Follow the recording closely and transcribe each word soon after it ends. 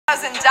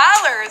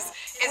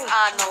is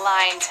on the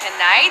line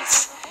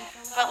tonight.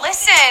 But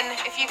listen,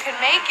 if you can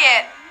make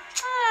it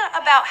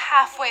about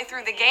halfway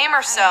through the game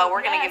or so,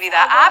 we're going to give you the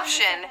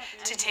option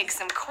to take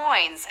some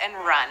coins and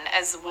run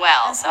as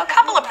well. So a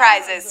couple of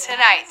prizes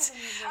tonight.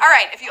 All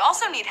right, if you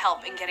also need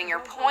help in getting your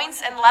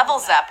points and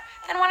levels up,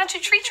 then why don't you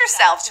treat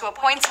yourself to a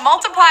points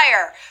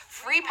multiplier?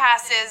 Free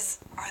passes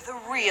are the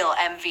real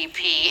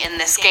MVP in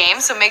this game,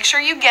 so make sure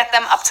you get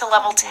them up to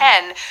level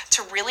 10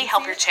 to really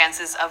help your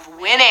chances of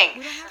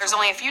winning. There's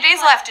only a few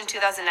days left in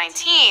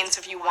 2019, so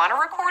if you want to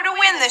record a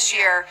win this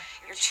year,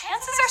 your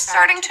chances are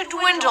starting to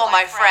dwindle,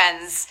 my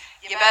friends.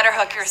 You better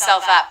hook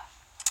yourself up.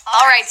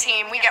 All right,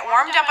 team, we get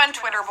warmed up on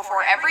Twitter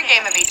before every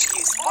game of HQ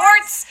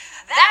Sports.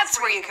 That's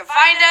where you can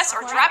find us,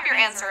 or drop your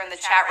answer in the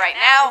chat right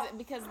now.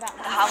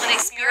 The holiday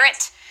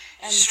spirit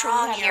is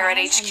strong here at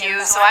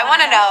HQ, so I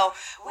want to know,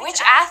 which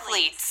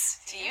athletes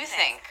do you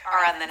think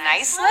are on the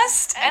nice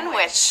list and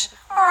which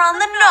are on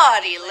the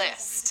naughty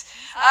list?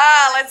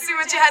 Let's see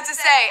what you had to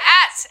say.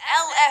 At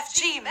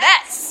LFG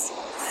Mets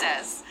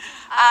says,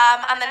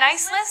 on the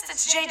nice list,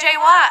 it's JJ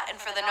Watt, and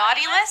for the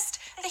naughty list,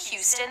 the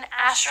Houston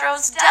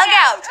Astros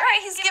dugout. All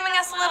right, he's giving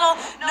us a little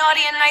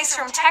naughty and nice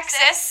from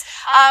Texas.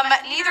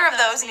 Neither of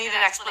those need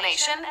an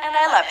explanation, and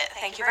I love it.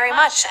 Thank you very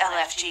much,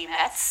 LFG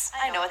Mets.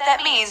 I know what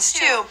that means,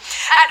 too.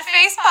 At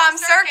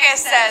Facepalm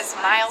Circus says,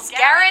 Myles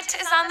Garrett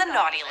is on the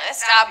naughty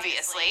list,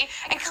 obviously,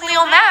 and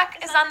Khalil Mack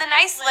is on the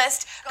nice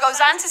list. Goes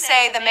on to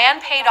say, the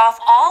man paid off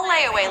all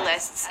layaway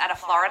lists at a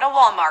Florida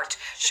Walmart.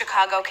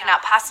 Chicago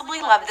cannot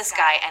possibly love this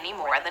guy any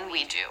more than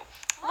we do.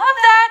 Love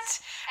that.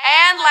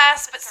 And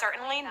last but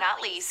certainly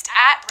not least,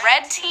 at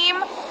Red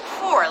Team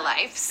for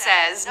Life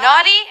says,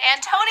 naughty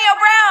Antonio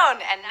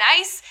Brown and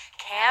nice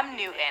Cam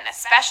Newton,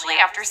 especially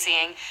after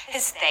seeing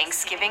his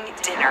Thanksgiving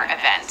dinner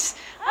event.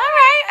 All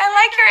right, I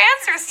like your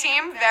answers,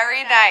 team.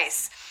 Very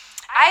nice.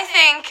 I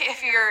think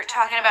if you're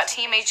talking about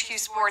Team HQ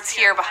Sports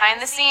here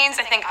behind the scenes,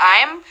 I think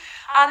I'm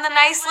on the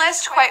nice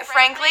list, quite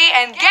frankly,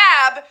 and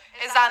Gab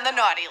is on the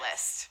naughty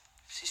list.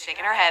 She's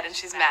shaking her head and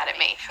she's mad at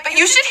me. But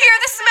you should hear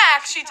the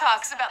smack she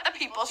talks about the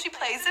people she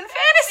plays in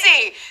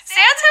fantasy.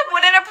 Santa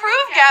wouldn't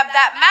approve, Gab,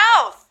 that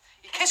mouth.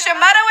 You kiss your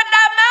mother with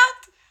that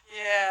mouth?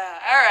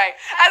 Yeah, all right.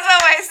 As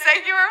always,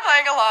 thank you for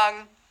playing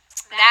along.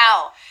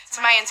 Now,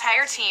 to my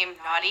entire team,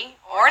 naughty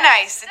or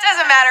nice, it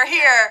doesn't matter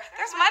here.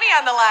 There's money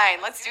on the line.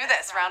 Let's do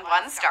this. Round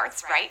one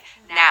starts right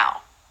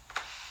now.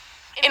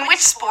 In which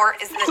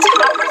sport is the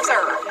top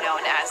reserve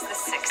known as the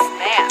sixth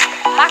man?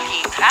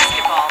 Hockey,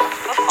 basketball,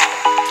 football.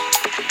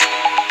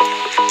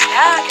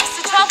 Yeah, I guess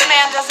the 12th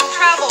man doesn't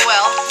travel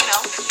well,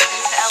 into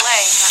LA,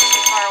 not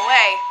too far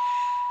away.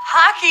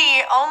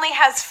 Hockey only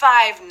has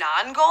 5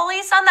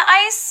 non-goalies on the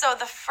ice, so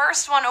the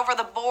first one over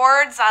the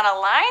boards on a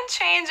line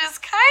change is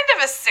kind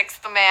of a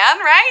sixth man,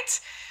 right?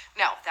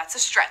 No, that's a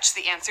stretch.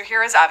 The answer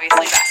here is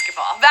obviously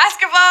basketball.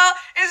 Basketball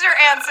is your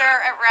answer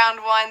at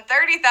round one.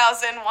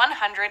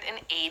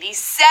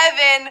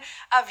 30,187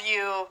 of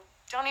you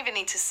don't even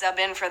need to sub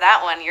in for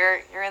that one.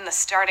 You're in the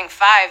starting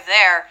 5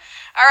 there.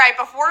 All right,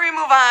 before we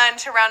move on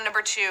to round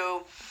number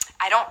 2,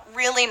 I don't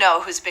really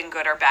know who's been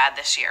good or bad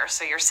this year,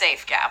 so you're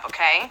safe, Gab,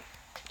 okay?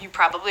 You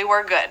probably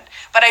were good.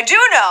 But I do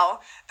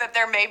know that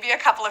there may be a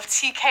couple of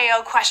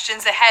TKO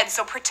questions ahead,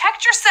 so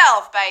protect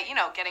yourself by,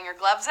 getting your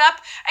gloves up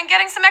and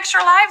getting some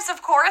extra lives,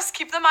 of course.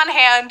 Keep them on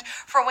hand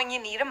for when you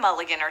need a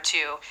mulligan or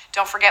two.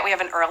 Don't forget we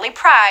have an early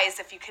prize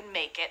if you can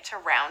make it to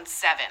round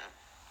 7.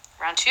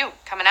 Round 2,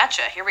 coming at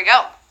you. Here we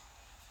go.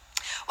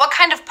 What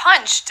kind of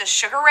punch does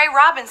Sugar Ray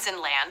Robinson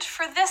land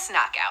for this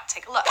knockout?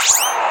 Take a look.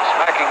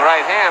 Smacking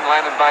right hand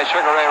landed by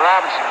Sugar Ray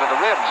Robinson to the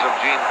ribs of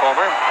Gene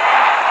Fullmer.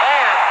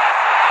 And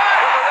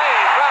Sugar Ray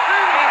drops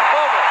Gene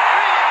Fullmer.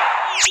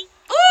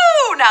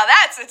 Ooh, now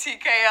that's a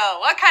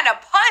TKO. What kind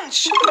of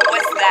punch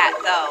was that,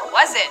 though?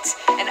 Was it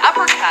an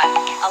uppercut,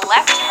 a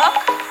left hook,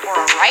 or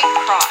a right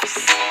cross?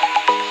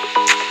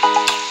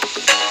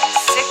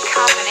 Sick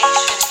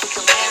combination if you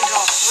can land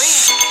all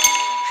 3.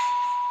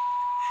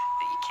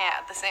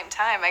 At the same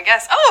time, I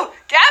guess. Oh,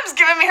 Gab's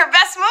giving me her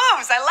best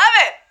moves. I love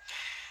it.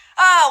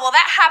 Oh, well,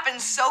 that happened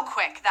so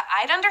quick that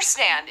I'd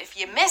understand if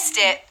you missed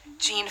it.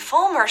 Gene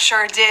Fullmer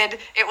sure did.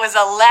 It was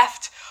a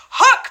left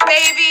hook,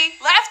 baby.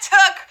 Left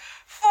hook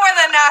for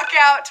the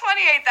knockout.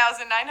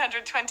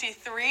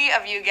 28,923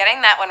 of you getting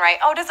that one right.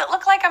 Oh, does it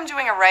look like I'm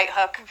doing a right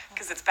hook?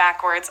 Because it's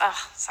backwards.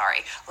 Oh,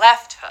 sorry.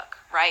 Left hook,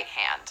 right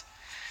hand.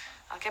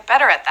 I'll get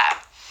better at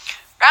that.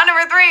 Round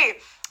number 3.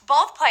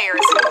 Both players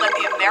who led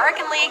the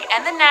American League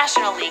and the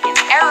National League in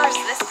errors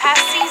this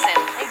past season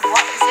played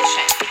what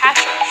position?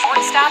 Catcher,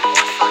 shortstop, or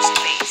first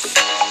base?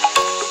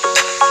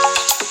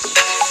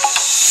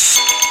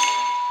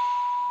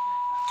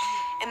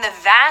 In the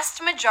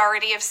vast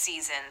majority of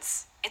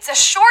seasons, it's a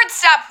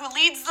shortstop who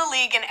leads the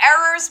league in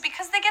errors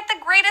because they get the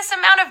greatest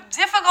amount of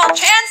difficult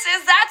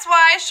chances. That's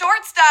why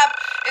shortstop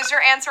is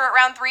your answer at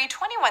round 3.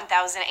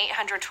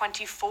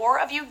 21,824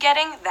 of you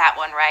getting that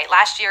one right.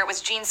 Last year it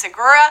was Gene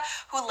Segura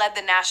who led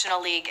the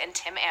National League and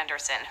Tim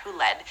Anderson who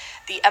led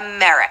the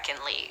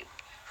American League.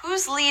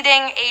 Who's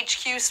leading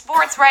HQ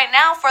Sports right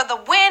now for the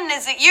win?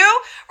 Is it you?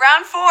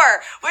 Round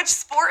 4. Which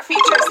sport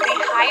features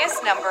the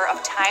highest number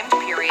of timed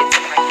periods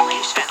in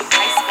regulation?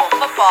 High school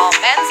football,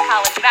 men's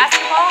college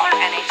basketball, or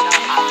NHL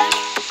hockey?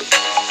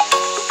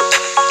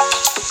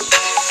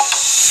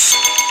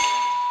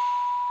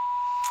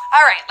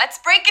 All right, let's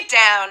break it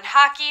down.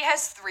 Hockey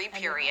has 3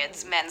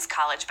 periods. Men's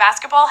college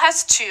basketball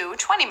has 2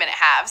 20-minute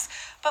halves,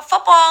 but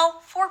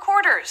football, 4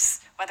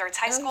 quarters. Whether it's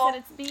high school,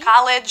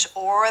 college,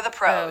 or the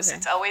pros,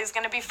 it's always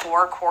going to be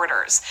 4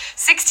 quarters.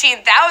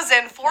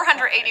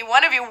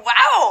 16,481 of you.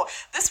 Wow,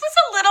 this was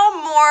a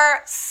little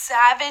more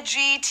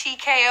savagey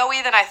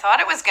TKO-y than I thought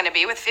it was going to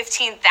be, with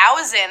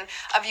 15,000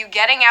 of you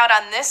getting out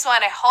on this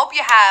one. I hope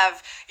you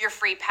have your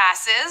free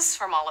passes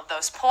from all of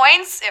those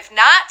points. If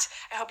not,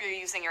 I hope you're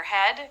using your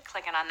head,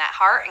 clicking on that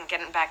heart, and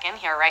getting back in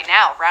here right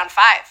now. Round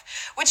 5.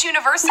 Which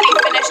university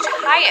finished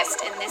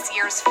highest in this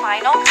year's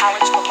final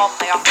college football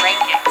playoff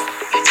rankings?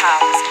 Utah,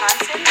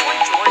 Wisconsin, or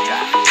Georgia?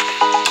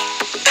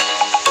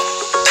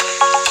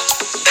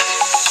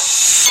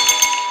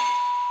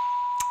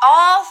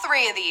 All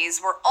 3 of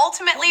these were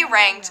ultimately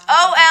ranked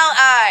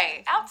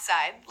OLI,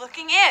 outside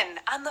looking in,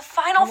 on the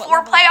final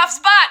 4 playoff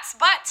spots.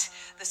 But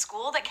the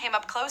school that came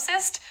up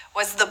closest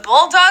was the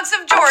Bulldogs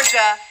of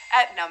Georgia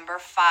at number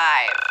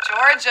 5.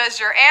 Georgia's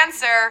your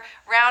answer.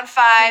 Round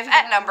 5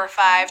 at number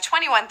 5.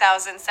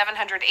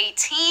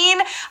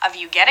 21,718 of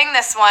you getting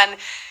this one.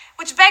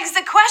 Which begs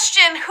the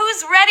question,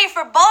 who's ready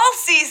for bowl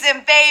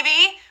season,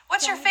 baby?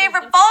 What's your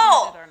favorite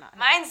bowl?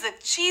 Mine's the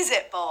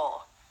Cheez-It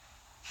Bowl.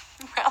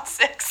 Round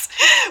 6.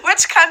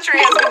 Which country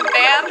has been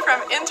banned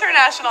from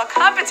international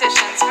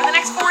competitions for the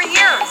next 4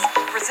 years?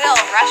 Brazil,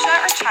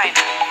 Russia, or China?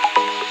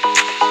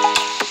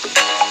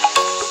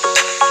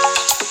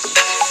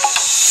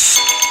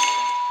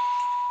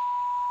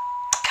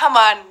 Come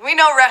on, we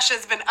know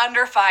Russia's been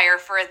under fire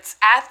for its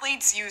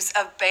athletes' use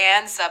of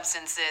banned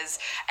substances,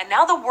 and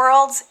now the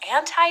world's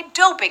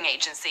anti-doping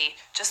agency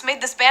just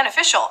made this ban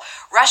official.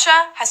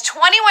 Russia has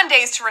 21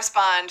 days to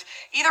respond.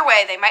 Either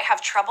way, they might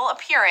have trouble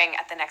appearing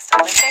at the next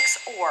Olympics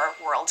or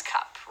World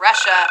Cup.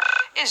 Russia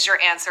is your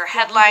answer.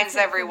 Headlines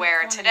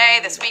everywhere today,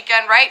 this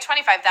weekend, right?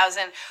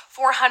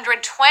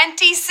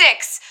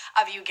 25,426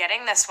 of you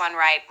getting this one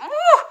right.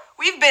 Woo!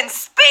 We've been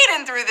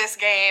speeding through this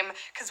game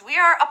because we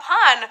are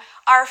upon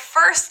our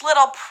first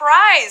little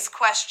prize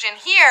question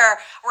here,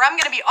 where I'm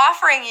going to be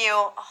offering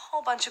you a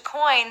whole bunch of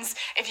coins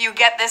if you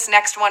get this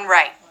next one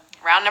right.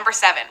 Round number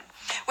 7.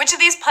 Which of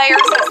these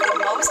players has the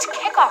most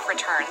kickoff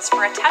returns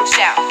for a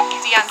touchdown?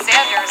 Deion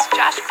Sanders,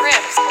 Josh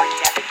Cribbs, or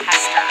Devin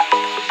Hester?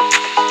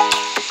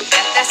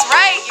 Get this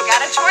right, you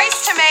got a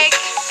choice to make.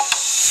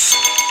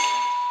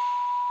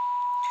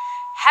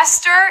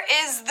 Hester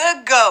is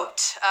the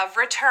GOAT of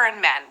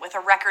return men, with a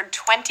record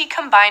 20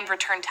 combined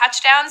return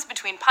touchdowns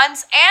between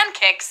punts and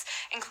kicks,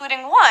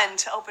 including 1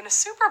 to open a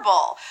Super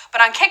Bowl. But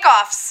on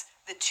kickoffs,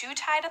 the 2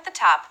 tied at the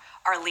top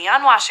are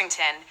Leon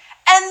Washington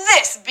and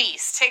this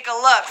beast. Take a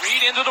look.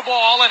 Reed into the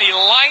ball, and he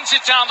lines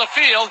it down the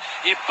field.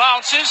 It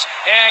bounces,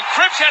 and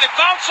Cribbs had it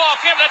bounce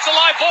off him. That's a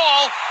live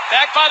ball.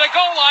 Back by the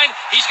goal line.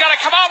 He's got to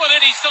come out with it.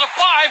 He's to the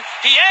 5.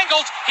 He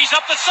angles. He's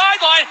up the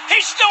sideline.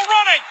 He's still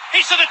running.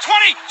 He's to the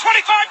 20, 25,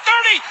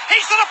 30.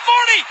 He's to the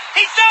 40.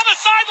 He's down the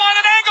sideline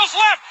and angles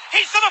left.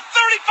 He's to the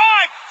 35,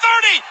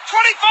 30,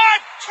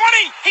 25,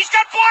 20. He's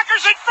got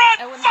blockers in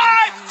front. 5.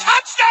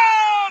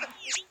 Touchdown!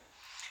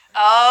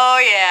 Oh,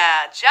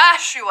 yeah.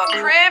 Joshua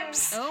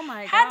Cribbs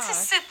had to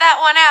sit that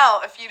one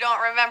out, if you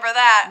don't remember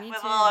that, with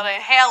a little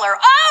inhaler.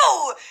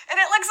 Oh! And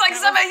it looks like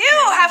some of you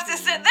have to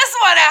sit this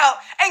one out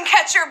and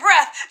catch your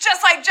breath,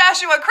 just like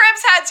Joshua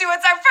Cribbs had to.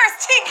 It's our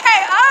first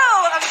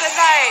TKO of the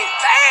night.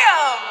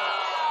 Bam!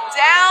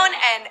 Down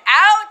and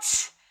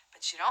out.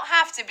 But you don't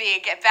have to be.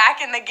 Get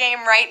back in the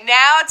game right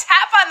now.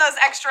 Tap on those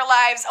extra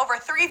lives. Over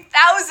 3,000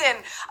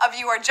 of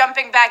you are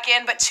jumping back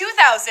in, but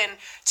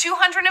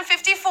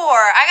 2,254.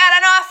 I got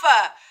an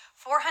offer.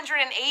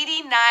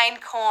 489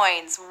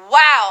 coins.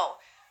 Wow.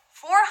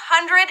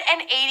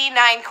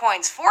 489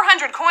 coins.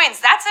 400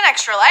 coins. That's an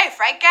extra life,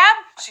 right, Gab?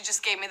 She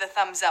just gave me the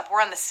thumbs up.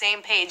 We're on the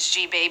same page,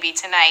 G-Baby,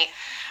 tonight.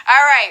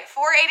 All right,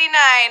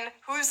 489.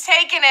 Who's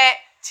taking it?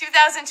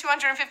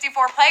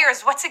 2,254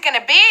 players. What's it going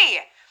to be?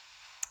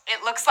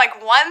 It looks like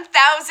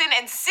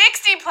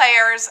 1,060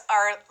 players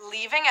are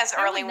leaving as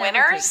early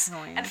winners,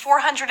 and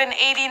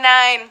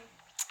 489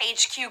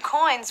 HQ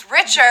coins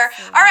richer.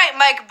 All right,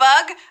 Mike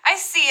Bug, I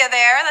see you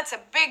there. That's a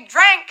big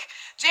drink.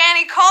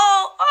 Janny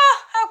Cole,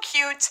 oh, how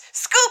cute.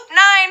 Scoop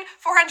 9,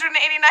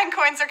 489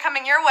 coins are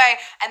coming your way.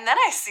 And then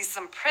I see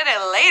some pretty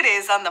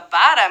ladies on the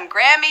bottom.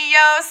 Grammy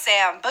Yo,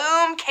 Sam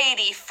Boom,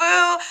 Katie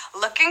Fu.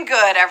 Looking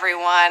good,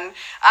 everyone.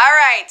 All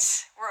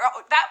right,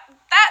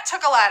 That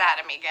took a lot out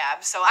of me,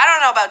 Gab. So I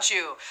don't know about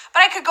you,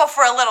 but I could go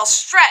for a little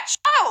stretch.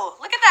 Oh,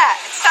 look at that.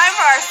 It's time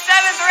for our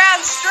 7th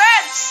round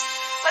stretch.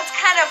 Let's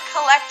kind of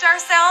collect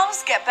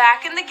ourselves, get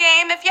back in the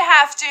game if you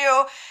have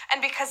to.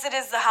 And because it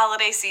is the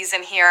holiday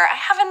season here, I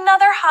have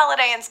another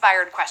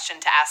holiday-inspired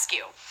question to ask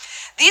you.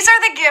 These are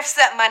the gifts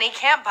that money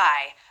can't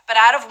buy. But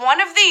out of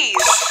one of these,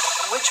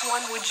 which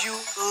one would you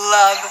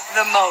love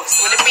the most?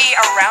 Would it be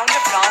a round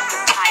of golf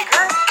with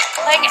Tiger,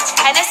 playing a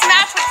tennis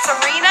match with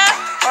Serena,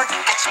 or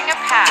catching a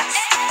pass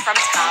from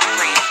Tom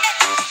Brady?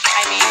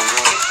 I mean,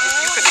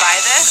 if you could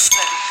buy this,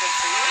 then good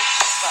for you.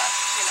 But,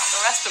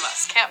 the rest of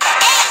us can't buy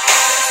it.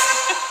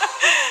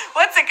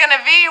 What's it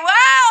gonna be?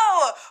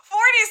 Wow! 46%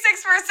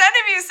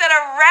 of you said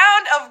a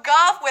round of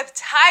golf with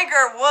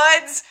Tiger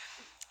Woods.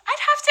 I'd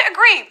have to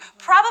agree,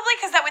 probably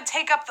because that would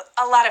take up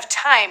a lot of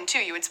time, too.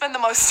 You would spend the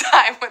most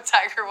time with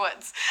Tiger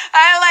Woods.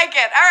 I like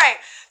it. All right,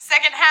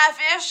 second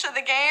half-ish of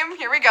the game.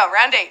 Here we go,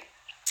 round 8.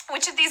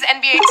 Which of these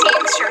NBA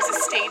teams shares a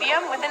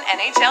stadium with an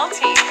NHL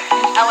team?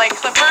 LA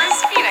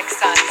Clippers, Phoenix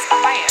Suns, or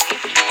Miami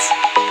Heat?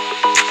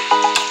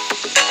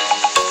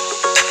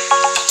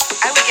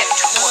 I would get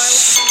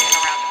torched in a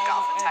round of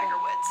golf with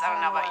Tiger Woods. I don't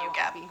know about you,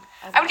 Gabby.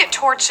 I would get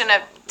torched in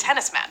a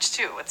tennis match,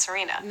 too, with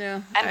Serena.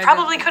 No, and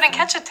probably couldn't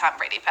catch a Tom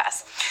Brady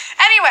pass.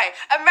 Anyway,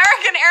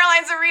 American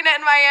Airlines Arena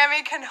in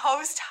Miami can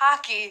host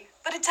hockey,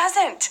 but it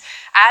doesn't,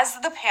 as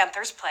the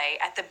Panthers play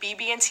at the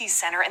BB&T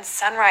Center in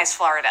Sunrise,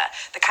 Florida.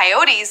 The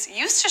Coyotes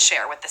used to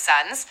share with the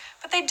Suns,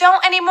 but they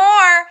don't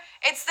anymore.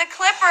 It's the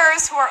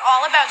Clippers who are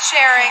all about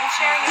sharing.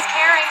 Sharing is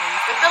caring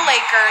with the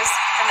Lakers,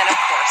 and then, of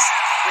course,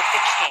 with the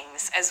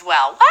Kings as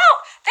well.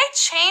 Wow, they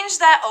changed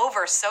that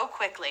over so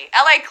quickly.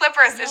 LA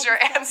Clippers is your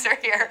answer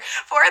here.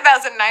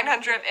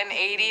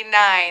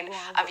 4,989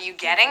 of you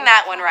getting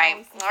that one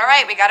right. All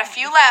right, we got a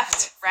few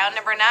left. Round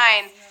number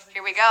 9.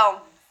 Here we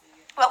go.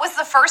 What was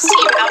the first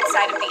team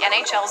outside of the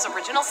NHL's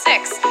original 6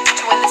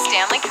 to win the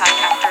Stanley Cup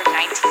after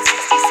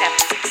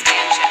 1967's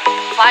expansion?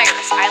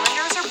 Flyers,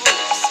 Islanders, or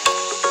Blues?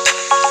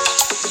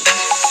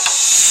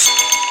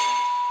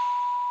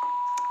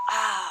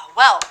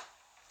 Well,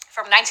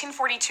 from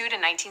 1942 to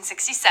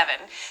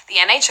 1967, the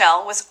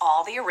NHL was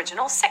all the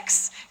original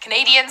 6.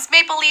 Canadians,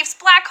 Maple Leafs,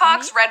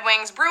 Blackhawks, Red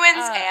Wings,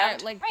 Bruins,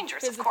 and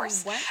Rangers, of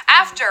course.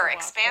 After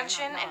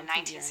expansion in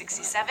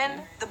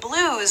 1967, the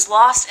Blues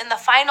lost in the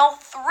final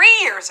 3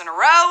 years in a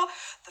row.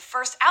 The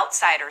first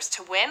outsiders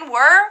to win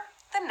were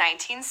the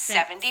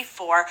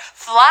 1974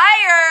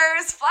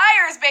 Flyers.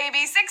 Flyers,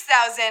 baby.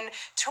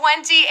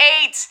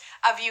 6,028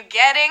 of you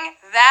getting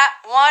that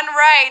one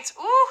right.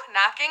 Ooh,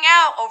 knocking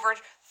out over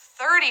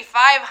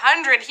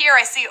 3,500 here.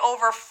 I see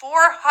over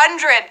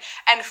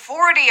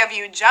 440 of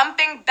you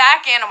jumping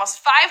back in. Almost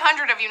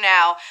 500 of you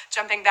now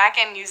jumping back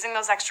in using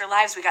those extra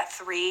lives. We got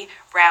 3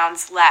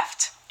 rounds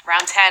left.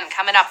 Round 10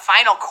 coming up.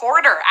 Final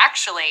quarter,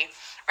 actually.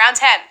 Round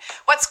 10.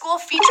 What school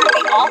featured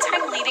the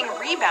all-time leading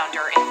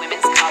rebounder in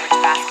women's college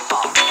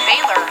basketball?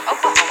 Baylor,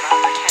 Oklahoma,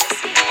 or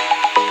Tennessee?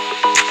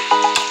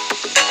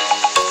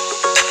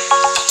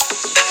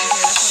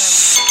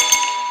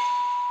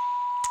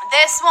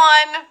 This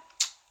one,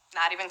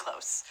 not even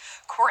close.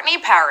 Courtney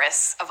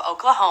Paris of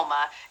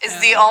Oklahoma is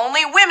the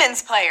only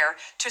women's player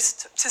to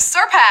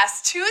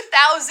surpass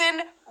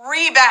 2,000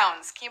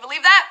 rebounds. Can you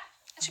believe that?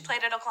 And she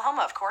played at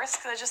Oklahoma, of course,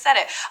 because I just said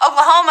it.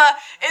 Oklahoma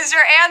is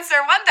your answer.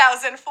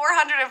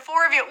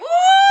 1,404 of you. Woo,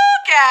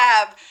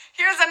 Gab.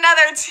 Here's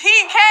another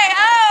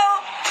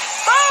TKO.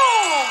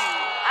 Boom.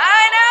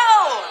 I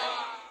know.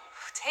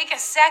 Take a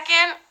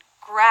second.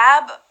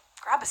 Grab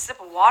a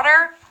sip of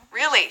water.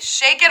 Really,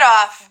 shake it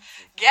off.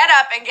 Get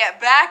up and get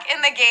back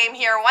in the game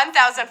here.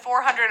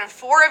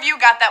 1,404 of you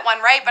got that one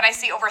right, but I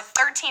see over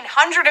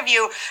 1,300 of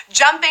you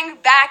jumping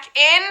back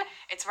in.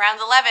 It's round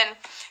 11.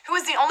 Who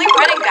is the only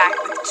running back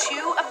with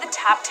 2 of the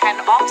top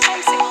 10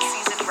 all-time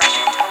single-season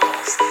rushing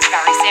totals?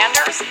 Barry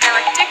Sanders,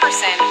 Eric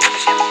Dickerson, or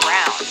Jim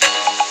Brown? 2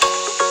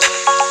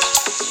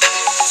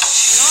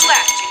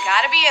 left. You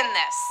gotta be in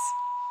this.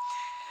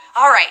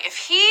 All right, if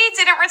he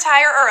didn't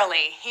retire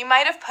early, he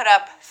might have put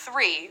up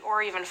 3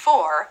 or even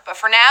 4. But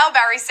for now,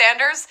 Barry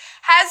Sanders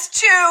has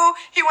 2.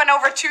 He went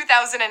over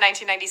 2,000 in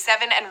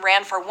 1997 and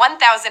ran for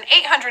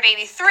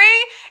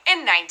 1,883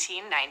 in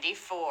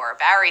 1994.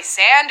 Barry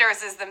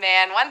Sanders is the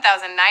man.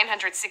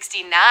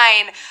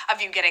 1,969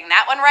 of you getting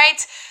that one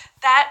right.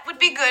 That would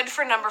be good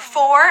for number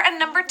 4 and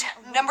number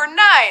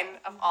 9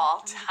 of all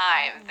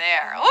time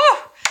there.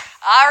 Ooh.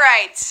 All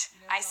right.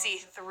 I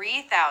see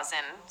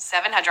 3,700,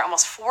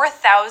 almost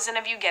 4,000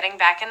 of you getting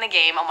back in the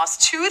game, almost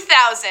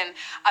 2,000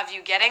 of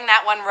you getting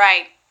that one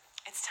right.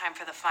 It's time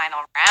for the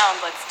final round.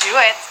 Let's do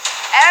it.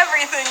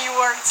 Everything you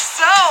worked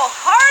so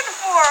hard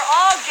for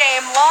all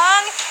game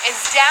long is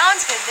down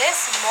to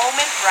this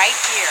moment right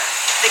here.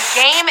 The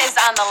game is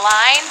on the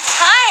line.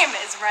 Time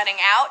is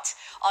running out.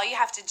 All you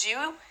have to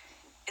do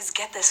is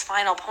get this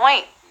final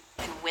point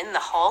and win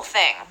the whole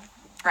thing.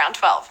 Round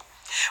 12.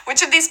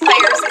 Which of these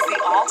players is the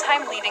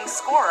all-time leading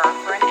scorer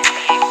for an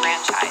NBA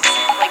franchise?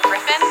 Blake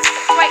Griffin,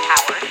 Dwight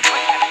Howard,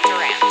 or Kevin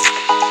Durant?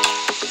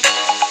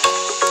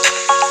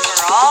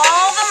 For all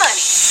the money,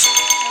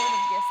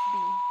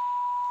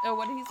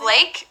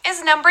 Blake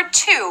is number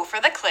 2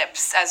 for the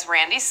Clips, as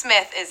Randy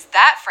Smith is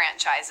that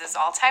franchise's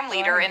all-time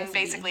leader in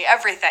basically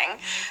everything.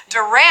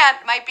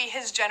 Durant might be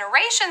his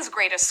generation's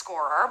greatest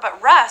scorer,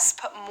 but Russ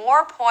put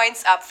more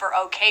points up for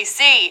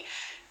OKC.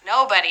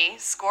 Nobody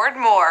scored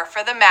more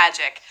for the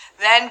Magic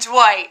than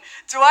Dwight.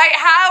 Dwight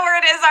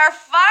Howard is our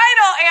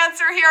final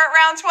answer here at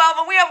round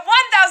 12, and we have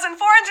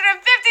 1,456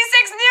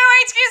 new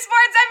HQ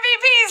Sports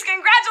MVPs.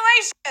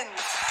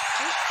 Congratulations!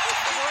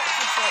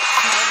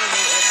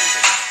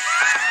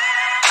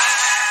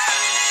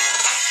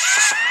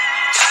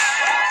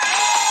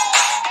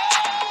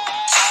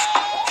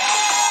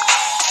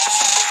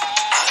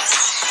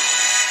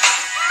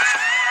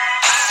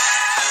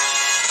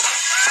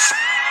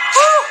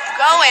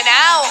 Going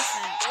out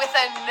with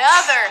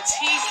another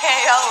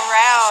TKO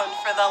round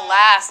for the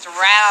last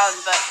round,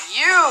 but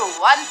you,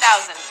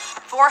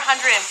 1,456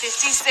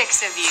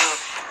 of you,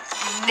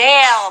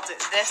 nailed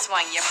this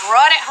one. You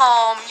brought it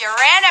home, you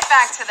ran it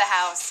back to the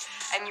house,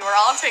 and you were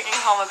all taking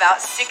home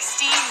about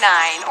 69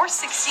 or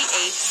 68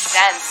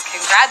 cents.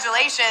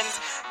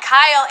 Congratulations,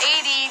 Kyle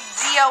 80,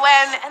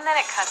 DON, and then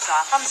it cuts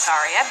off. I'm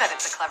sorry, I bet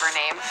it's a clever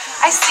name.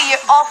 I see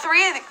all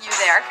 3 of you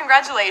there.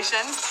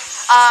 Congratulations.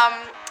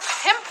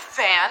 Pimp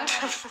fan.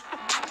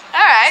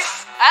 All right,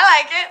 I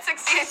like it.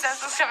 68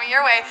 cents is coming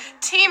your way.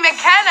 T.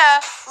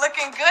 McKenna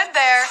looking good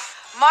there.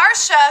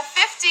 Marsha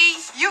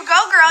 50. You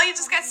go, girl. You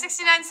just got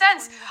 69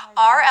 cents.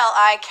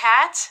 RLI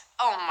Cat.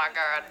 Oh my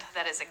God,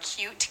 that is a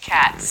cute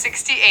cat.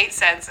 68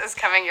 cents is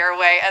coming your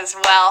way as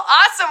well.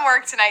 Awesome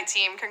work tonight,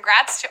 team.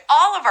 Congrats to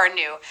all of our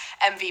new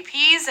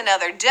MVPs.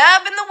 Another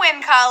dub in the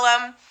win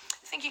column.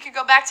 Think you could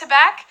go back to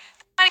back?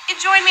 Why don't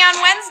you join me on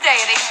Wednesday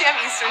at 8 p.m.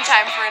 Eastern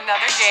Time for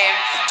another game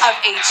of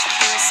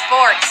HQ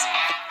Sports.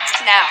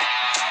 Now,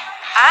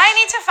 I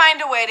need to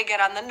find a way to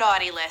get on the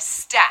naughty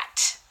list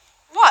stat.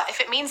 What? If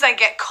it means I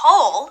get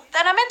Cole,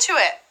 then I'm into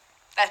it.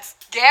 That's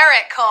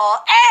Garrett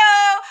Cole.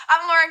 Ayo!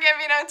 I'm Lauren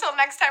Gambino. Until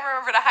next time,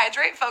 remember to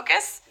hydrate,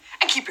 focus,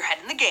 and keep your head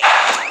in the game.